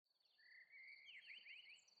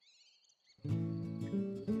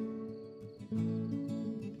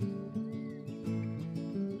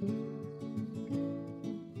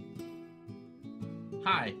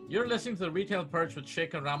Hi, you're listening to the Retail Perch with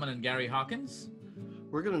Shekar, Raman, and Gary Hawkins.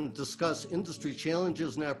 We're going to discuss industry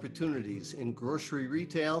challenges and opportunities in grocery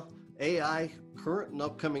retail, AI, current and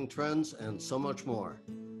upcoming trends, and so much more.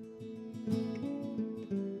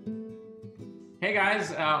 Hey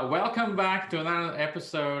guys, welcome back to another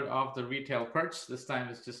episode of the Retail Perch. This time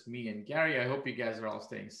it's just me and Gary. I hope you guys are all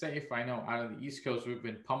staying safe. I know out on the East Coast we've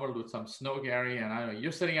been pummeled with some snow, Gary, and I know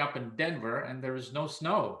you're sitting up in Denver and there is no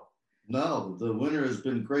snow. No, the winter has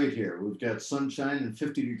been great here. We've got sunshine and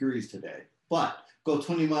 50 degrees today. But go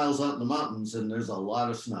 20 miles out in the mountains and there's a lot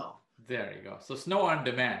of snow. There you go. So snow on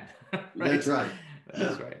demand. Right? That's right.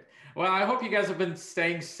 That's right. Well, I hope you guys have been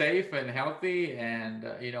staying safe and healthy, and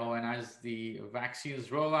and as the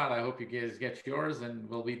vaccines roll out, I hope you guys get yours, and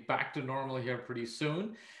we'll be back to normal here pretty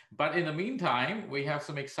soon. But in the meantime, we have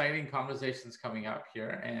some exciting conversations coming up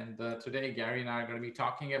here, and today Gary and I are going to be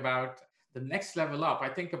talking about the next level up. I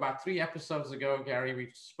think about 3 episodes ago, Gary,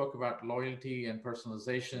 we spoke about loyalty and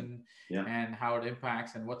personalization and how it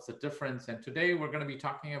impacts and what's the difference. And today we're going to be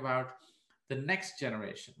talking about the next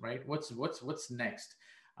generation, right? What's next?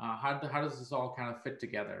 How does this all kind of fit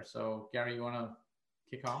together? So, Gary, you want to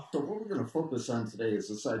kick off? So what we're going to focus on today is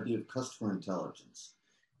this idea of customer intelligence.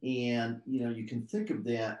 And, you can think of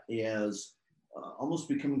that as almost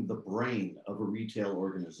becoming the brain of a retail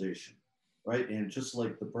organization, right? And just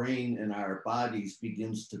like the brain in our bodies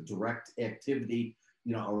begins to direct activity,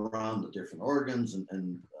 around the different organs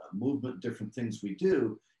and movement, different things we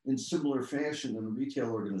do, in similar fashion in a retail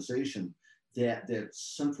organization, that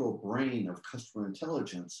central brain of customer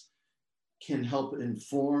intelligence can help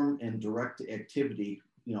inform and direct activity,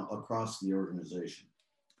 across the organization.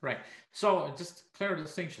 Right. So just clear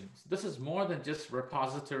distinctions. This is more than just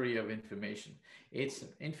repository of information. It's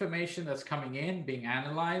information that's coming in, being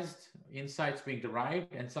analyzed, insights being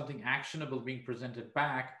derived, and something actionable being presented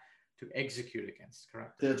back to execute against,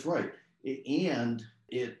 correct? That's right. And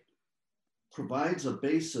it provides a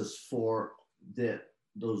basis for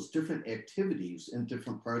those different activities in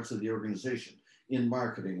different parts of the organization, in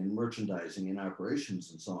marketing and merchandising and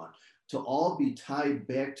operations and so on, to all be tied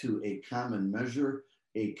back to a common measure,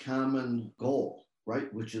 a common goal,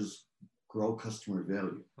 right? Which is grow customer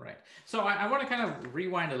value. Right. So I want to kind of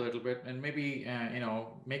rewind a little bit and maybe,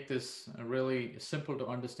 make this really simple to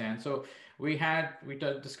understand. So we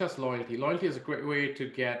discussed loyalty. Loyalty is a great way to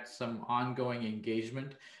get some ongoing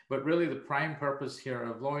engagement, but really the prime purpose here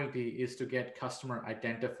of loyalty is to get customer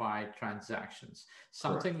identified transactions,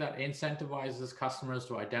 something that incentivizes customers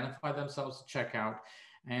to identify themselves to checkout.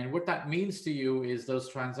 And what that means to you is those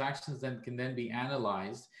transactions can then be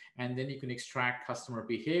analyzed, and then you can extract customer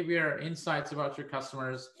behavior, insights about your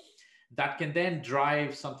customers that can then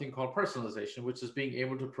drive something called personalization, which is being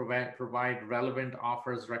able to provide relevant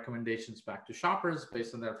offers, recommendations back to shoppers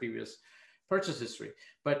based on their previous purchase history.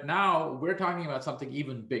 But now we're talking about something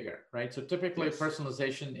even bigger, right? So typically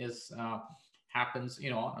personalization happens,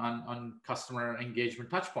 on customer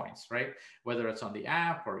engagement touch points, right? Whether it's on the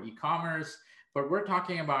app or e-commerce. But we're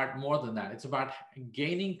talking about more than that. It's about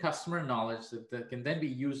gaining customer knowledge that can then be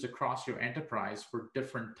used across your enterprise for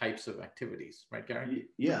different types of activities. Right, Gary?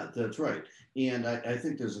 Yeah, that's right. And I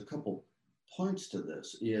think there's a couple points to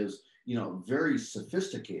this is, very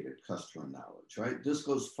sophisticated customer knowledge, right? This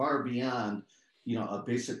goes far beyond, a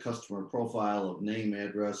basic customer profile of name,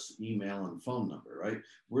 address, email, and phone number, right?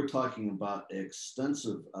 We're talking about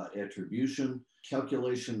extensive attribution,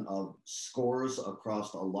 calculation of scores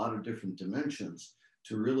across a lot of different dimensions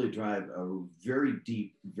to really drive a very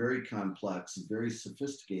deep, very complex, very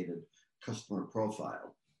sophisticated customer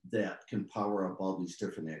profile that can power up all these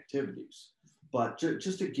different activities. But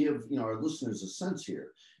just to give our listeners a sense here,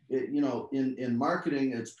 in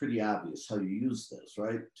marketing, it's pretty obvious how you use this,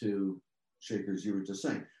 right? To Shakers, you were just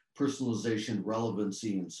saying, personalization,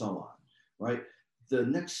 relevancy, and so on, right? The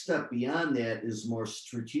next step beyond that is more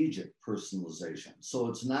strategic personalization. So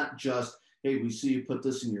it's not just, hey, we see you put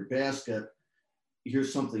this in your basket,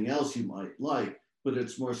 here's something else you might like, but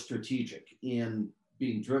it's more strategic in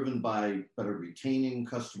being driven by better retaining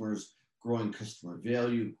customers, growing customer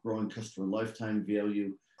value, growing customer lifetime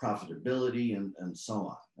value, profitability, and so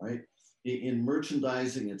on, right? In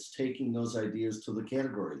merchandising, it's taking those ideas to the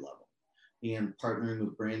category level and partnering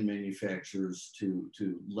with brand manufacturers to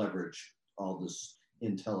leverage all this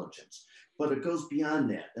intelligence. But it goes beyond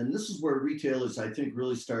that. And this is where retailers, I think,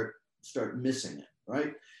 really start missing it,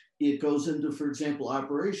 right? It goes into, for example,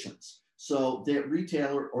 operations. So that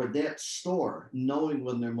retailer or that store, knowing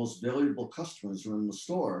when their most valuable customers are in the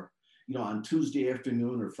store, on Tuesday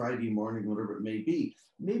afternoon or Friday morning, whatever it may be,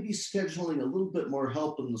 maybe scheduling a little bit more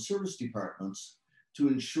help in the service departments to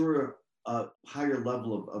ensure a higher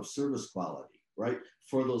level of service quality, right?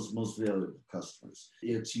 for those most valuable customers.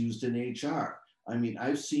 It's used in HR. I mean,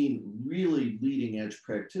 I've seen really leading edge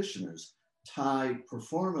practitioners tie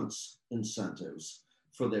performance incentives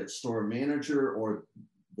for that store manager or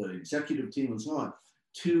the executive team and so on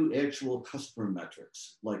to actual customer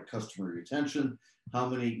metrics like customer retention, how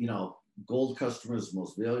many, gold customers,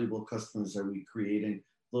 most valuable customers are we creating,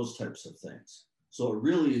 those types of things. So it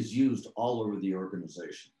really is used all over the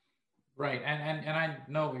organization. Right. And I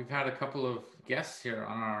know we've had a couple of guests here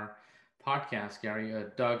on our podcast, Gary,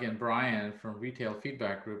 Doug and Brian from Retail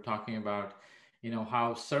Feedback Group, talking about,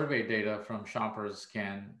 how survey data from shoppers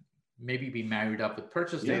can maybe be married up with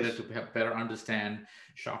purchase data Yes. to better understand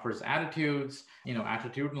shoppers' attitudes,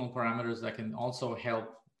 attitudinal parameters that can also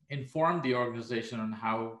help inform the organization on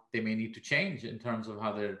how they may need to change in terms of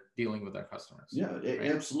how they're dealing with their customers. Yeah, right?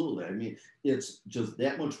 Absolutely. I mean, it's just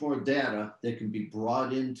that much more data that can be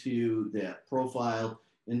brought into that profile,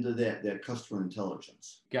 into that customer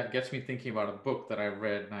intelligence. Gets me thinking about a book that I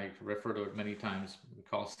read, and I refer to it many times,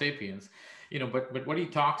 called Sapiens. But what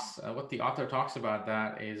what the author talks about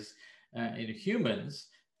that is, humans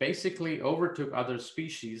basically overtook other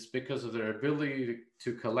species because of their ability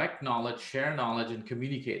to collect knowledge, share knowledge, and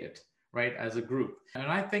communicate it, right, as a group.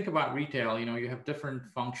 And I think about retail, you have different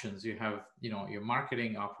functions. You have, your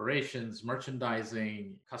marketing, operations,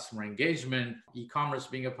 merchandising, customer engagement, e-commerce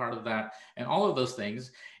being a part of that, and all of those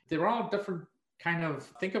things. They're all different kind of,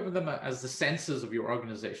 think of them as the senses of your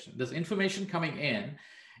organization. There's information coming in,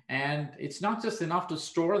 and it's not just enough to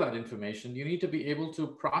store that information. You need to be able to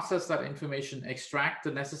process that information, extract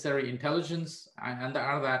the necessary intelligence out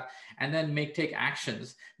of that, and then take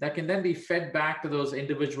actions that can then be fed back to those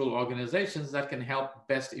individual organizations that can help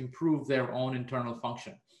best improve their own internal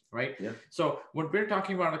function, right? Yep. So when we're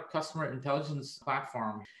talking about a customer intelligence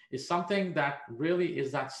platform, is something that really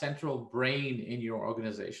is that central brain in your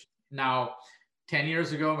organization. Now, 10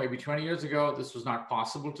 years ago, maybe 20 years ago, this was not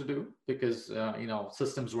possible to do because,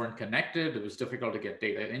 systems weren't connected. It was difficult to get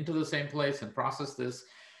data into the same place and process this.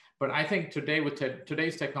 But I think today, with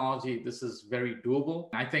today's technology, this is very doable.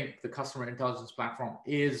 I think the customer intelligence platform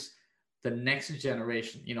is the next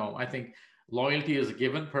generation. I think loyalty is a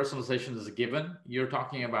given, personalization is a given. You're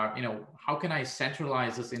talking about, how can I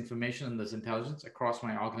centralize this information and this intelligence across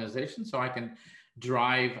my organization so I can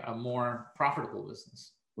drive a more profitable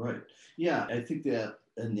business? Right. Yeah, I think that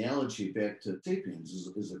analogy back to Sapiens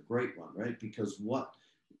is a great one, right? Because what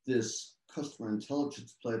this customer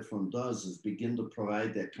intelligence platform does is begin to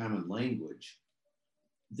provide that common language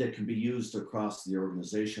that can be used across the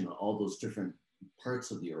organization, all those different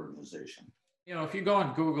parts of the organization. If you go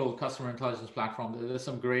on Google Customer Intelligence Platform, there's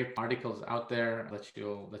some great articles out there that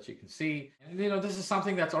you can see. And, this is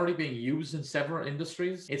something that's already being used in several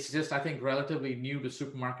industries. It's just, I think, relatively new to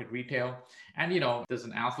supermarket retail. And, there's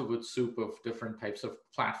an alphabet soup of different types of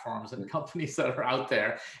platforms and companies that are out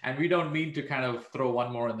there. And we don't mean to kind of throw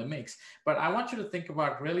one more in the mix. But I want you to think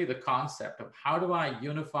about really the concept of how do I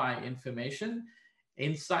unify information,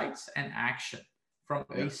 insights, and action from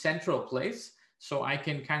a central place, so I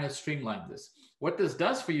can kind of streamline this. What this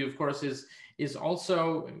does for you, of course, is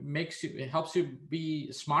also it helps you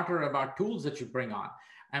be smarter about tools that you bring on.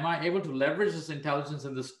 Am I able to leverage this intelligence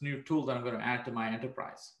in this new tool that I'm going to add to my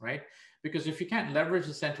enterprise, right? Because if you can't leverage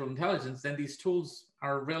the central intelligence, then these tools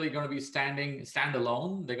are really going to be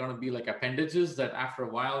standalone. They're going to be like appendages that after a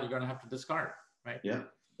while you're going to have to discard, right? Yeah.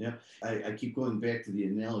 Yeah, I keep going back to the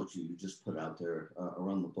analogy you just put out there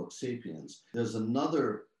around the book Sapiens. There's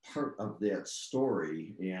another part of that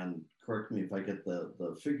story, and correct me if I get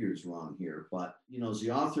the figures wrong here, but as the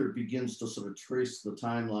author begins to sort of trace the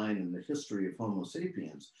timeline and the history of Homo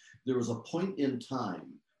sapiens, there was a point in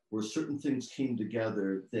time where certain things came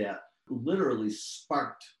together that literally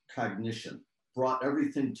sparked cognition, brought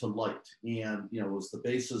everything to light, and was the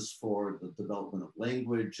basis for the development of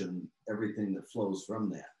language and everything that flows from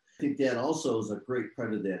that. I think that also is a great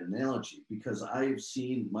part of that analogy, because I've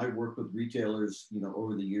seen my work with retailers,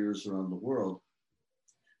 over the years around the world,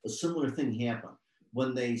 a similar thing happen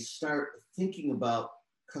when they start thinking about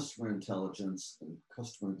customer intelligence and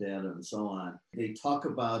customer data and so on. They talk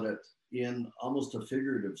about it in almost a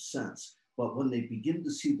figurative sense, but when they begin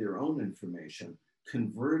to see their own information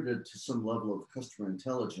converted to some level of customer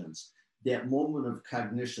intelligence, that moment of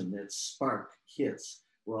cognition, that spark hits,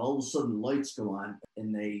 where all of a sudden lights go on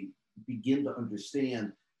and they begin to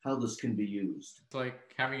understand how this can be used. It's like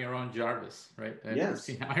having your own Jarvis, right? Yes. You've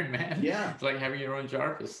seen Iron Man. Yeah. It's like having your own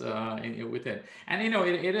Jarvis with it. And,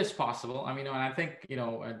 it is possible. I mean, and I think,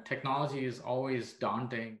 technology is always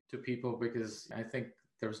daunting to people because I think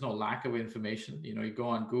there was no lack of information. You go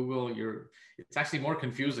on Google, it's actually more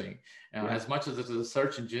confusing. As much as it is a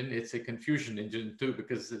search engine, it's a confusion engine too,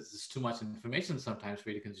 because there's too much information sometimes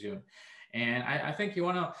for you to consume. And I think you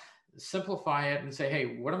want to simplify it and say,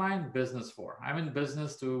 hey, what am I in business for? I'm in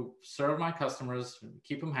business to serve my customers,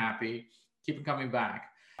 keep them happy, keep them coming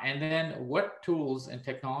back. And then what tools and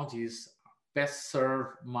technologies best serve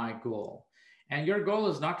my goal? And your goal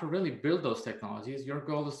is not to really build those technologies. Your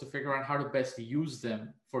goal is to figure out how to best use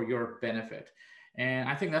them for your benefit. And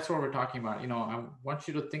I think that's what we're talking about. I want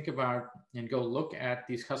you to think about and go look at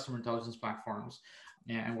these customer intelligence platforms.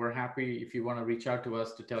 And we're happy if you want to reach out to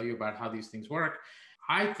us to tell you about how these things work.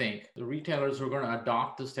 I think the retailers who are going to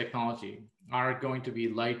adopt this technology are going to be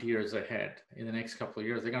light years ahead in the next couple of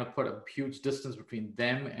years. They're going to put a huge distance between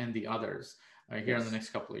them and the others here in the next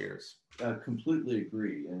couple of years. I completely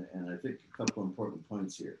agree. And I think a couple important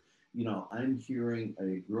points here. I'm hearing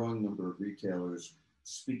a growing number of retailers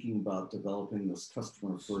speaking about developing this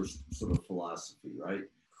customer first sort of philosophy, right?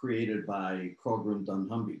 Created by Kroger and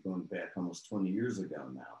dunnhumby going back almost 20 years ago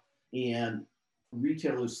now. And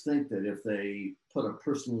retailers think that if they put a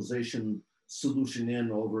personalization solution in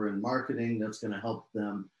over in marketing, that's going to help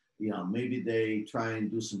them. Maybe they try and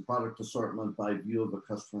do some product assortment by view of a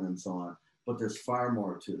customer and so on, but there's far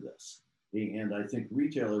more to this. And I think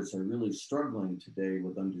retailers are really struggling today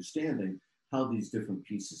with understanding how these different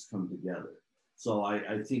pieces come together. So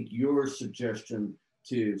I think your suggestion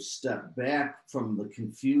to step back from the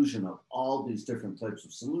confusion of all these different types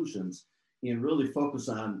of solutions and really focus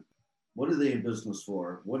on what are they in business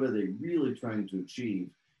for? What are they really trying to achieve?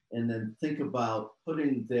 And then think about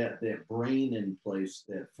putting that brain in place,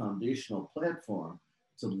 that foundational platform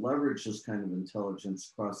to leverage this kind of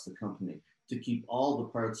intelligence across the company to keep all the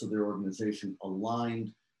parts of their organization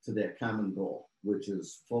aligned to that common goal, which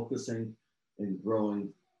is focusing and growing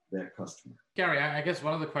that customer. Gary, I guess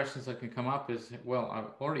one of the questions that can come up is, well,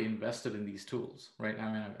 I've already invested in these tools, right?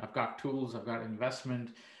 I mean, I've got tools, I've got investment,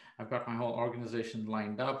 I've got my whole organization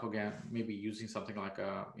lined up. Again, maybe using something like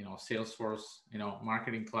a Salesforce,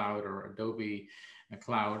 Marketing Cloud or Adobe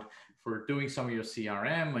Cloud for doing some of your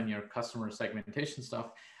CRM and your customer segmentation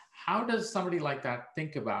stuff. How does somebody like that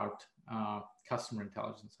think about customer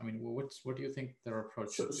intelligence? I mean, what do you think their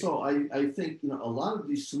approach should be? So I think a lot of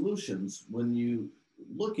these solutions, when you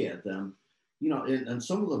look at them, and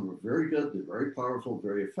some of them are very good, they're very powerful,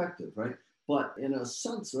 very effective, right? But in a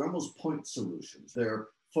sense, they're almost point solutions. They're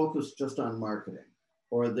focused just on marketing,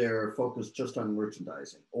 or they're focused just on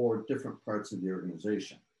merchandising, or different parts of the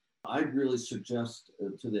organization. I'd really suggest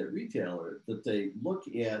to that retailer that they look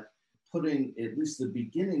at putting at least the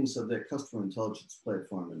beginnings of that customer intelligence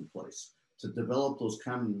platform in place to develop those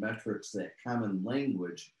common metrics, that common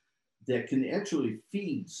language that can actually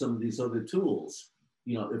feed some of these other tools,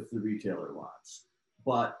 if the retailer wants.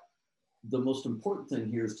 But the most important thing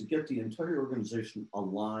here is to get the entire organization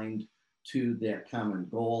aligned to that common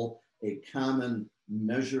goal, a common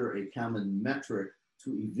measure, a common metric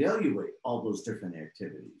to evaluate all those different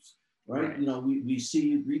activities, right? We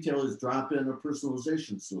see retailers drop in a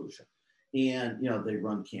personalization solution and, they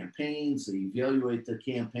run campaigns, they evaluate the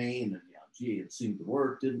campaign and, gee, it seemed to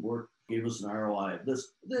work, didn't work, gave us an ROI of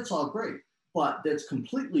this. That's all great, but that's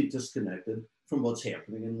completely disconnected from what's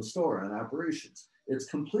happening in the store and operations. It's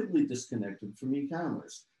completely disconnected from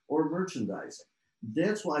e-commerce or merchandising.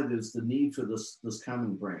 That's why there's the need for this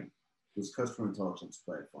common brain, this customer intelligence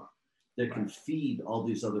platform that can feed all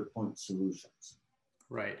these other point solutions.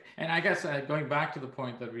 Right. And I guess going back to the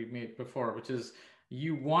point that we made before, which is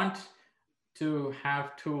you want to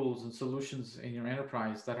have tools and solutions in your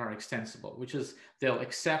enterprise that are extensible, which is they'll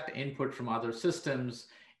accept input from other systems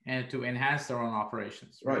and to enhance their own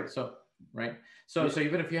operations. Right. So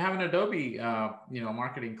even if you have an Adobe,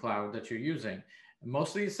 Marketing Cloud that you're using,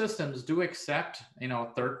 most of these systems do accept,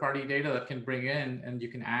 third-party data that can bring in, and you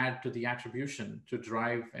can add to the attribution to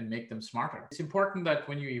drive and make them smarter. It's important that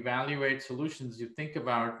when you evaluate solutions, you think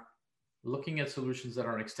about looking at solutions that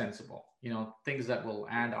are extensible, things that will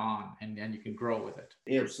add on and you can grow with it.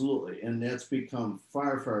 Absolutely. And that's become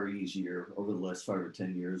far, far easier over the last 5 or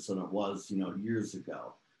 10 years than it was, years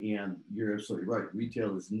ago. And you're absolutely right.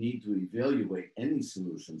 Retailers need to evaluate any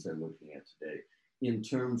solutions they're looking at today in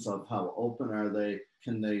terms of how open are they?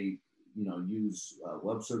 Can they, use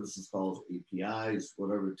web services calls, APIs,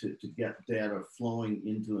 whatever, to get data flowing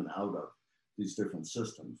into and out of these different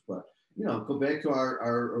systems. But, go back to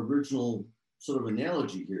our original sort of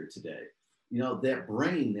analogy here today. That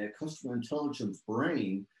brain, that customer intelligence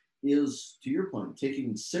brain is, to your point,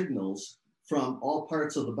 taking signals from all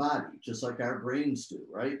parts of the body, just like our brains do,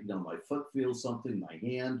 right? My foot feels something, my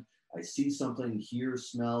hand, I see something, hear,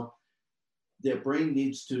 smell. That brain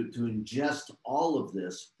needs to ingest all of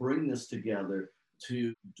this, bring this together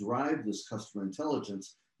to drive this customer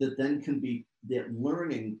intelligence that then can be that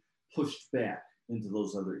learning pushed back into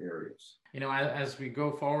those other areas. As we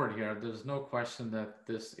go forward here, there's no question that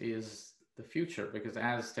this is the future, because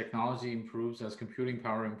as technology improves, as computing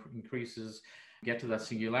power increases, get to that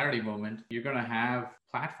singularity moment, you're going to have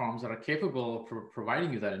platforms that are capable of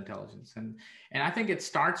providing you that intelligence. And I think it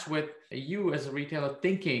starts with you as a retailer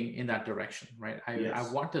thinking in that direction, right? I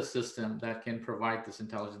want a system that can provide this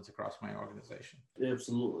intelligence across my organization.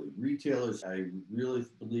 Absolutely. Retailers, I really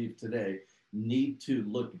believe today, need to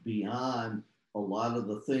look beyond a lot of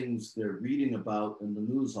the things they're reading about in the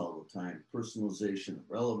news all the time, personalization,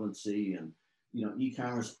 relevancy, and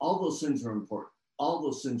e-commerce. All those things are important. All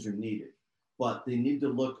those things are needed. But they need to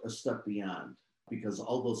look a step beyond, because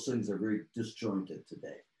all those things are very disjointed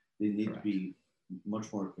today. They need to be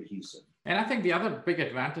much more cohesive. And I think the other big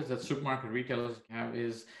advantage that supermarket retailers have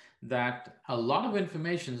is that a lot of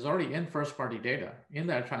information is already in first-party data, in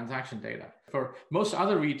their transaction data. For most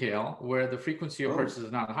other retail, where the frequency of purchase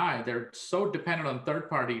is not high, they're so dependent on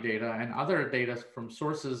third-party data and other data from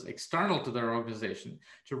sources external to their organization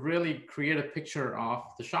to really create a picture of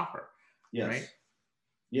the shopper. Yes. Right?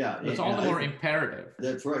 Yeah. It's all the more imperative.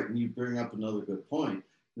 That's right. And you bring up another good point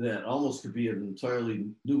that almost could be an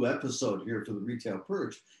entirely new episode here for the Retail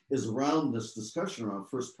Perch, is around this discussion around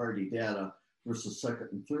first-party data versus second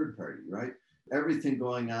and third party, right? Everything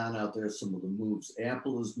going on out there, some of the moves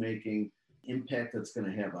Apple is making, impact that's going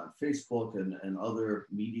to have on Facebook and other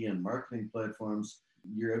media and marketing platforms.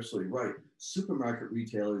 You're absolutely right. Supermarket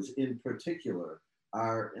retailers in particular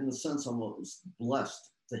are, in a sense, almost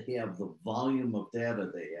blessed to have the volume of data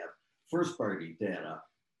they have, first-party data,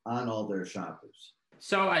 on all their shoppers.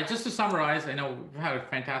 So just to summarize, I know we've had a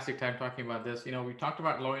fantastic time talking about this. We talked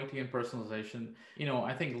about loyalty and personalization.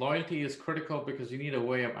 I think loyalty is critical because you need a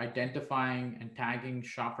way of identifying and tagging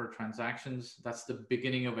shopper transactions. That's the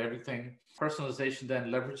beginning of everything. Personalization then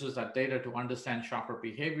leverages that data to understand shopper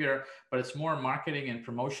behavior, but it's more marketing and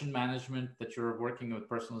promotion management that you're working with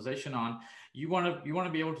personalization on. You want to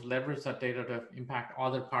be able to leverage that data to impact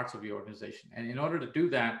other parts of your organization. And in order to do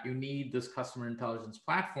that, you need this customer intelligence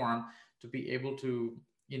platform to be able to,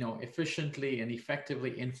 efficiently and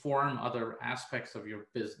effectively inform other aspects of your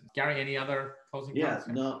business. Gary, any other closing thoughts?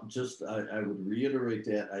 Yeah, no, just I would reiterate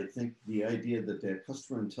that. I think the idea that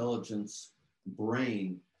customer intelligence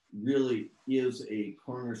brain really is a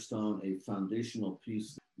cornerstone, a foundational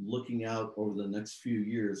piece, looking out over the next few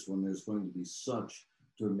years when there's going to be such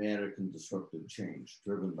dramatic and disruptive change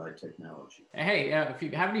driven by technology. Hey, if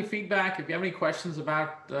you have any feedback, if you have any questions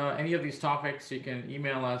about any of these topics, you can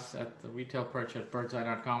email us at the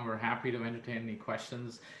retailperch@birdseye.com. We're happy to entertain any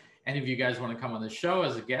questions. Any of you guys want to come on the show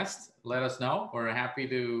as a guest, let us know. We're happy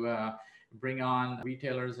to bring on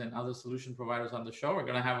retailers and other solution providers on the show. We're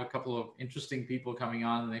going to have a couple of interesting people coming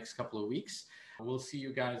on in the next couple of weeks. We'll see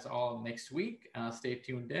you guys all next week. Stay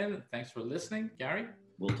tuned in. Thanks for listening. Gary?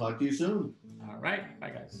 We'll talk to you soon. All right.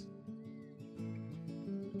 Bye, guys.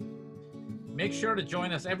 Make sure to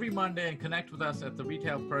join us every Monday and connect with us at the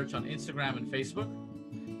Retail Perch on Instagram and Facebook.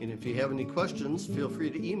 And if you have any questions, feel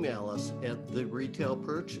free to email us at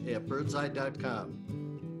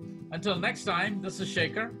theretailperch@birdseye.com. Until next time, this is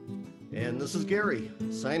Shekar. And this is Gary,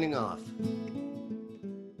 signing off.